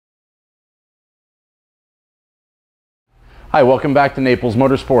Hi, welcome back to Naples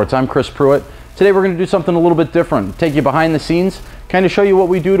Motorsports. I'm Chris Pruett. Today we're going to do something a little bit different. Take you behind the scenes, kind of show you what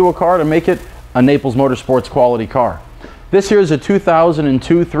we do to a car to make it a Naples Motorsports quality car. This here is a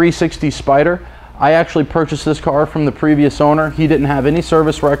 2002 360 Spider. I actually purchased this car from the previous owner. He didn't have any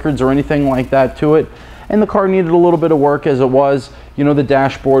service records or anything like that to it. And the car needed a little bit of work as it was. You know, the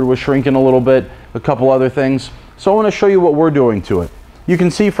dashboard was shrinking a little bit, a couple other things. So I want to show you what we're doing to it. You can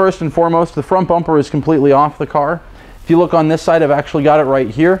see first and foremost, the front bumper is completely off the car. If you look on this side, I've actually got it right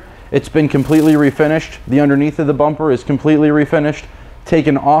here. It's been completely refinished. The underneath of the bumper is completely refinished,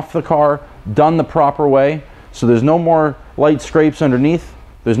 taken off the car, done the proper way. So there's no more light scrapes underneath.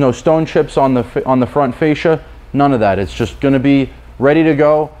 There's no stone chips on the front fascia. None of that. It's just going to be ready to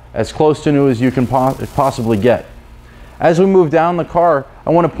go, as close to new as you can possibly get. As we move down the car, I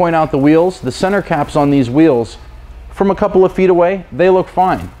want to point out the wheels. The center caps on these wheels, from a couple of feet away, they look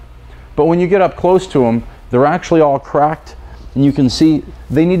fine. But when you get up close to them, they're actually all cracked, and you can see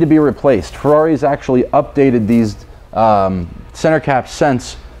they need to be replaced. Ferrari's actually updated these center caps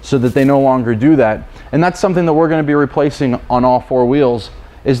since, so that they no longer do that. And that's something that we're going to be replacing on all four wheels,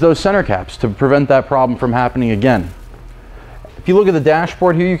 is those center caps, to prevent that problem from happening again. If you look at the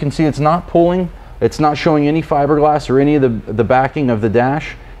dashboard here, you can see it's not pulling. It's not showing any fiberglass or any of the backing of the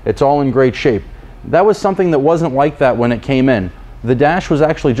dash. It's all in great shape. That was something that wasn't like that when it came in. The dash was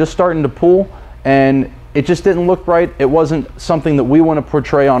actually just starting to pull, and it just didn't look right. It wasn't something that we want to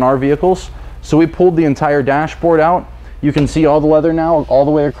portray on our vehicles. So we pulled the entire dashboard out. You can see all the leather now, all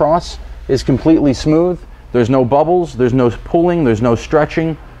the way across, is completely smooth. There's no bubbles, there's no pulling, there's no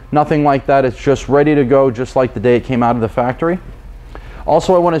stretching, nothing like that. It's just ready to go, just like the day it came out of the factory.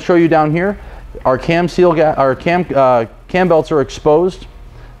 Also, I want to show you down here, our cam belts are exposed.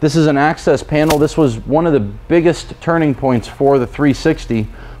 This is an access panel. This was one of the biggest turning points for the 360,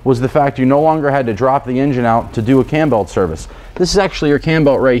 was the fact you no longer had to drop the engine out to do a cam belt service. This is actually your cam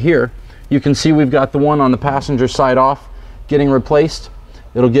belt right here. You can see we've got the one on the passenger side off, getting replaced.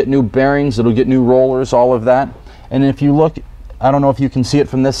 It'll get new bearings, it'll get new rollers, all of that. And if you look, I don't know if you can see it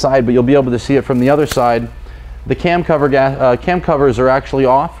from this side, but you'll be able to see it from the other side. The cam covers are actually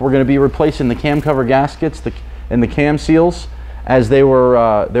off. We're going to be replacing the cam cover gaskets and the cam seals, as they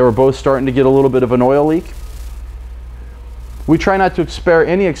were both starting to get a little bit of an oil leak. We try not to spare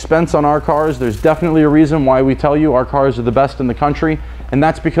any expense on our cars. There's definitely a reason why we tell you our cars are the best in the country, and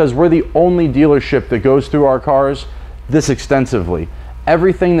that's because we're the only dealership that goes through our cars this extensively.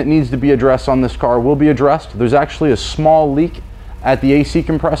 Everything that needs to be addressed on this car will be addressed. There's actually a small leak at the AC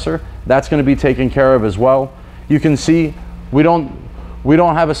compressor. That's going to be taken care of as well. You can see we don't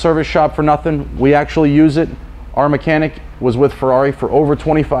have a service shop for nothing. We actually use it. Our mechanic was with Ferrari for over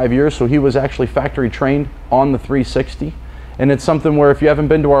 25 years, so he was actually factory trained on the 360. And it's something where if you haven't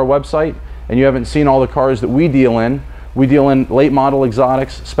been to our website and you haven't seen all the cars that we deal in late model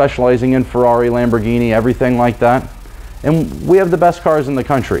exotics, specializing in Ferrari, Lamborghini, everything like that. And we have the best cars in the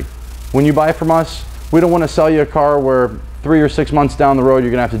country. When you buy from us, we don't want to sell you a car where 3 or 6 months down the road you're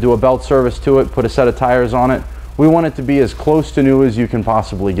going to have to do a belt service to it, put a set of tires on it. We want it to be as close to new as you can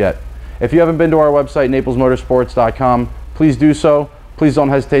possibly get. If you haven't been to our website, naplesmotorsports.com, please do so. Please don't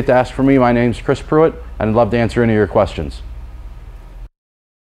hesitate to ask for me. My name's Chris Pruett, and I'd love to answer any of your questions.